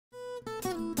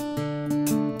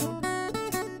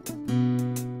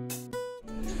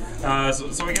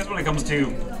So I guess when it comes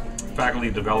to faculty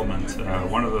development,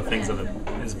 one of the things that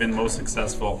has been most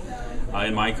successful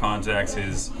in my context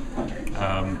is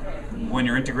when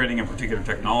you're integrating a particular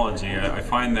technology, I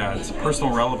find that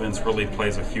personal relevance really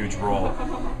plays a huge role.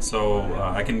 So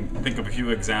I can think of a few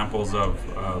examples of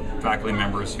faculty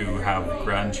members who have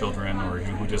grandchildren or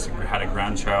who just had a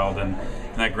grandchild, and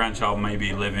that grandchild may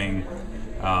be living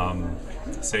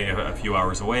say a few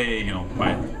hours away,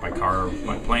 by car,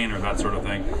 by plane, or that sort of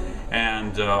thing,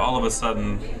 and all of a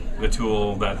sudden the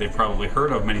tool that they've probably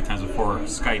heard of many times before,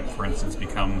 Skype, for instance,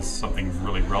 becomes something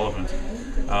really relevant.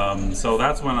 So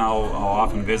that's when I'll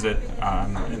often visit.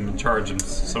 In charge of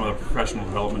some of the professional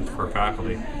development for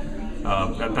faculty.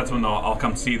 That's when I'll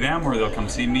come see them, or they'll come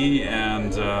see me,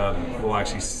 and we'll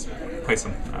actually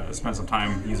spend some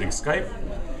time using Skype,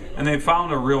 and they've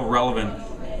found a real relevant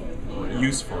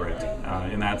use for it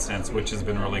in that sense, which has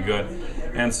been really good.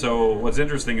 And so what's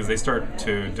interesting is they start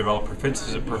to develop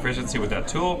proficiency with that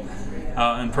tool,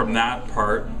 and from that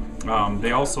part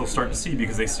they also start to see,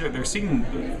 because they're seeing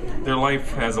their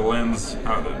life as a lens,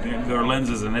 their lens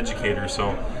as an educator.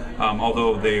 So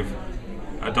although they've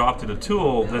adopted a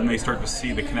tool, then they start to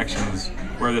see the connections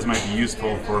where this might be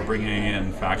useful for bringing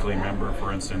in faculty member,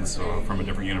 for instance, from a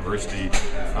different university,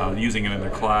 using it in their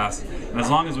class. And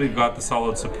as long as we've got the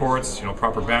solid supports,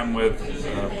 proper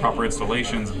bandwidth, proper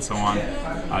installations, and so on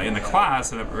in the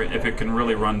class, and if it can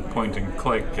really run point and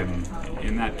click, and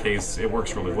in that case, it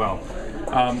works really well.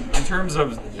 In terms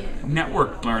of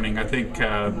network learning, I think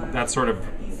that sort of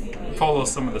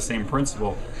follows some of the same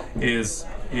principle.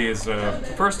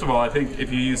 First of all, I think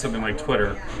if you use something like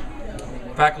Twitter,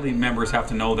 faculty members have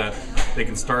to know that they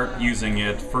can start using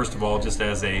it, first of all, just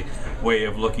as a way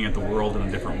of looking at the world in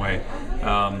a different way.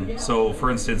 So, for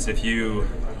instance, if you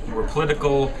were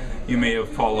political, you may have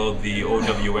followed the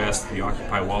OWS, the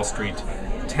Occupy Wall Street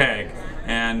tag,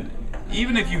 and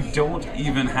even if you don't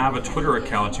even have a Twitter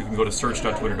account, you can go to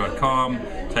search.twitter.com,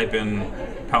 type in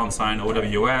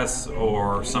 #OWS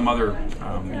or some other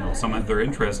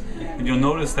interest, and you'll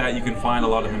notice that you can find a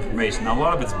lot of information. Now, a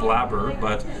lot of it's blabber,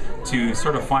 but to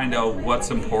sort of find out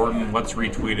what's important, what's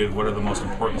retweeted, what are the most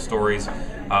important stories,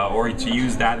 or to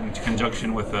use that in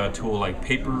conjunction with a tool like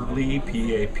Paper.li,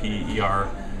 Paper.li,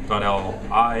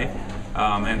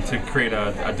 and to create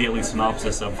a daily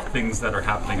synopsis of things that are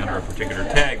happening under a particular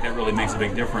tag, that really makes a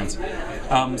big difference.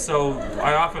 So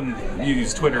I often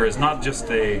use Twitter as not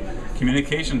just a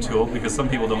communication tool, because some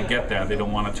people don't get that. They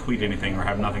don't want to tweet anything or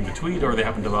have nothing to tweet, or they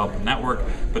haven't developed a network,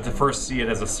 but to first see it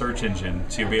as a search engine,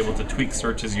 to be able to tweak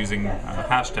searches using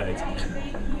hashtags.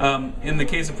 In the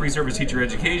case of pre-service teacher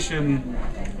education,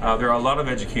 there are a lot of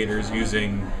educators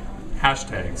using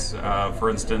hashtags. For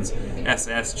instance,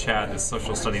 SS chat is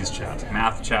social studies chat.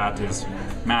 Math chat is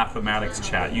mathematics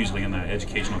chat, usually in the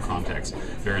educational context.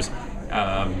 There's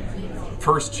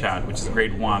first chat, which is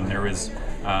grade 1. There is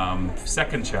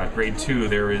second chat, grade 2.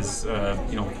 There is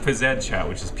phys ed chat,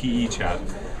 which is PE chat.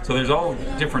 So there's all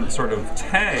different sort of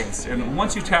tags, and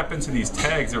once you tap into these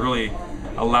tags, it really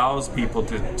allows people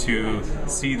to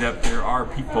see that there are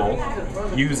people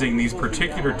using these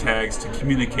particular tags to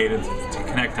communicate and to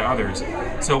connect to others.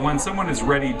 So when someone is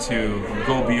ready to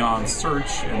go beyond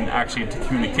search and actually to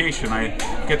communication, I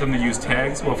get them to use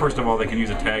tags. Well, first of all, they can use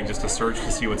a tag just to search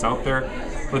to see what's out there,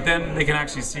 but then they can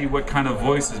actually see what kind of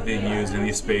voice is being used in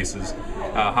these spaces,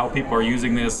 how people are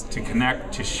using this to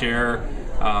connect, to share,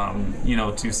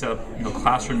 to set up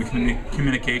classroom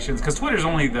communications, because Twitter is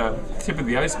only the tip of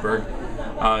the iceberg.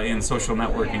 In social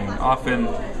networking, often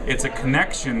it's a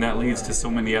connection that leads to so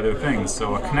many other things.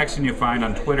 So a connection you find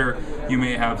on Twitter, you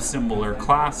may have similar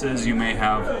classes, you may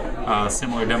have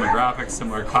similar demographics,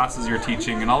 similar classes you're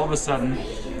teaching, and all of a sudden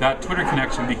that Twitter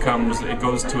connection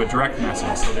goes to a direct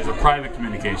message. So there's a private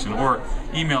communication, or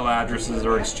email addresses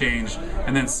are exchanged,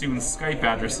 and then soon Skype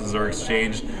addresses are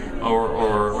exchanged,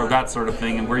 or that sort of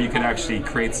thing, and where you can actually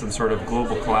create some sort of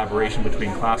global collaboration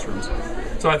between classrooms.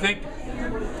 So I think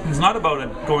it's not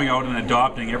about going out and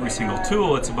adopting every single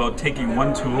tool. It's about taking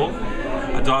one tool,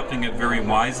 adopting it very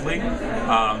wisely,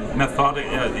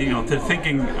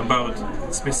 thinking about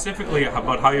specifically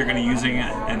about how you're going to be using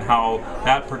it and how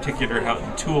that particular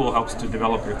tool helps to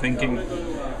develop your thinking,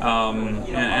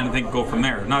 and I think go from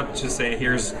there. Not just say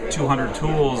here's 200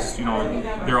 tools,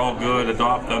 they're all good,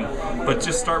 adopt them, but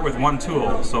just start with one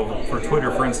tool. So for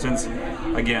Twitter, for instance,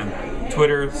 again,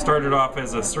 Twitter started off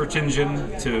as a search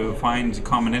engine to find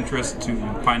common interest, to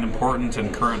find important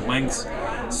and current links.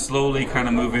 Slowly kind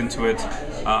of move into it,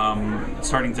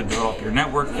 starting to develop your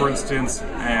network, for instance,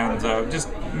 and just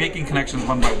making connections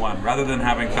one by one, rather than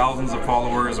having thousands of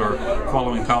followers or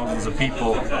following thousands of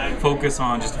people. Focus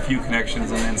on just a few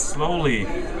connections and then slowly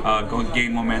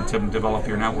gain momentum, develop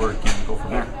your network, and go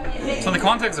from there. So in the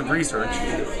context of research,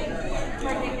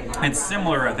 it's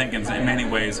similar, I think, in many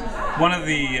ways. One of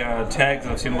the tags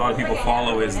that I've seen a lot of people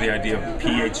follow is the idea of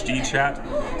PhD chat.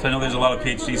 So I know there's a lot of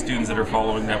PhD students that are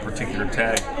following that particular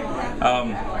tag.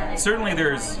 Certainly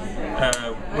there's,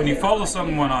 when you follow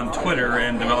someone on Twitter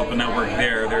and develop a network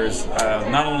there, there's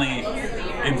not only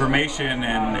information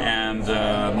and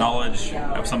knowledge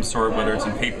of some sort, whether it's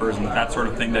in papers and that sort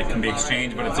of thing that can be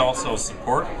exchanged, but it's also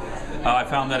support. I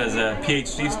found that as a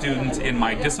PhD student in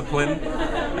my discipline,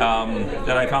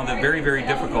 that I found it very, very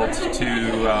difficult to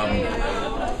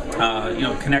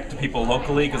connect to people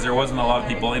locally, because there wasn't a lot of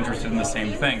people interested in the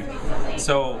same thing.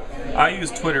 So I use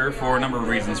Twitter for a number of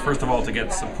reasons. First of all, to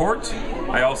get support.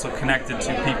 I also connected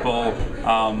to people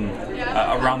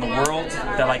around the world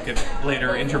that I could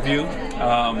later interview.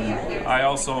 I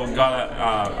also got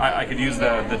I could use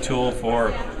the tool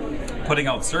for putting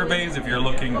out surveys if you're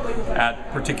looking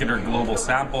at particular global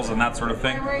samples and that sort of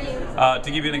thing.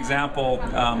 To give you an example,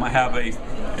 I have a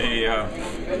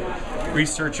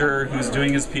researcher who's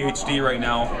doing his PhD right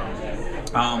now,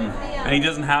 and he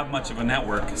doesn't have much of a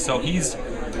network. So he's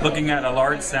looking at a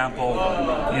large sample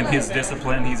in his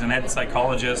discipline. He's an ed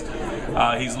psychologist.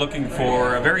 He's looking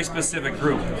for a very specific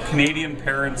group, Canadian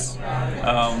parents,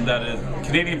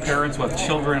 Canadian parents with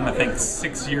children, I think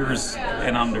 6 years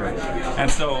and under. And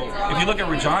so, if you look at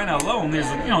Regina alone,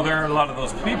 there are a lot of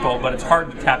those people, but it's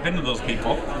hard to tap into those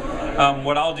people.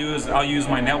 What I'll do is I'll use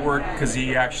my network, because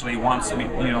he actually wants me,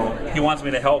 he wants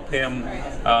me to help him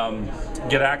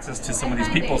get access to some of these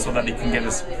people so that he can get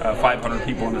his 500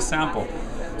 people in the sample.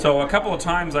 So a couple of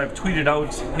times I've tweeted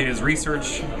out his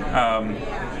research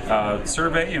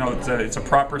survey. It's a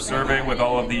proper survey with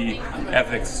all of the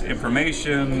ethics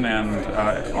information and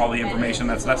all the information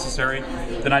that's necessary.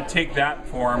 Then I'd take that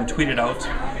form, tweet it out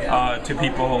to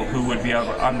people who would be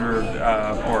under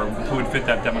or who would fit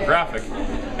that demographic.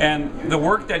 And the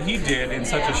work that he did in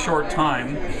such a short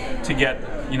time to get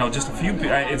just a few,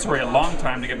 it's really a long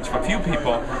time to get a few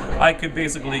people, I could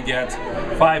basically get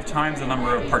 5 times the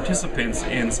number of participants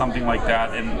in something like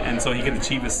that, and so he could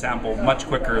achieve his sample much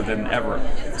quicker than ever.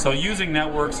 So using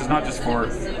networks is not just for,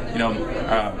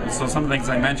 so some of the things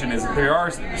I mentioned is there are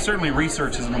certainly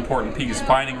research is an important piece,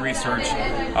 finding research,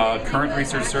 current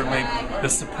research certainly, the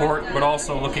support, but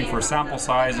also looking for sample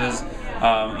sizes,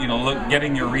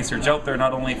 getting your research out there,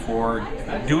 not only for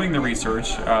doing the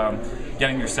research,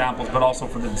 getting your samples, but also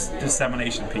for the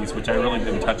dissemination piece, which I really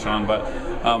didn't touch on. But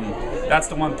that's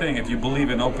the one thing. If you believe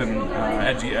in open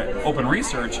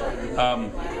research,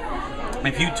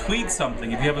 if you tweet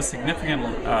something, if you have a significant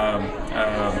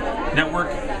network,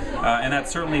 and that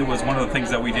certainly was one of the things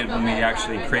that we did when we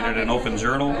actually created an open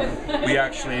journal. We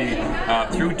actually,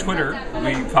 through Twitter,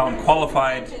 we found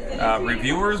qualified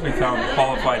reviewers, we found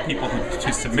qualified people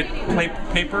to submit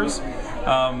papers.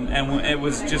 And it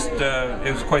was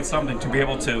it was quite something to be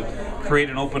able to create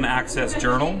an open access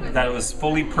journal that was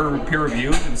fully peer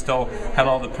reviewed and still had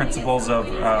all the principles of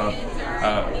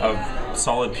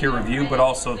solid peer review, but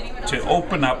also to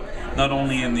open up not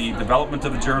only in the development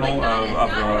of the journal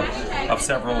of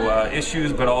several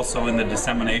issues, but also in the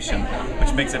dissemination,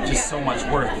 which makes it just so much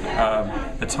worth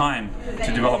the time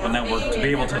to develop a network, to be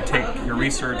able to take your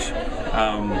research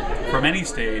from any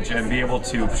stage and be able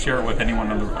to share it with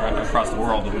anyone across the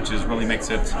world, which really makes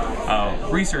it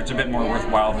research a bit more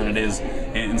worthwhile than it is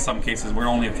in some cases where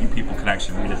only a few people can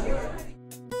actually read it.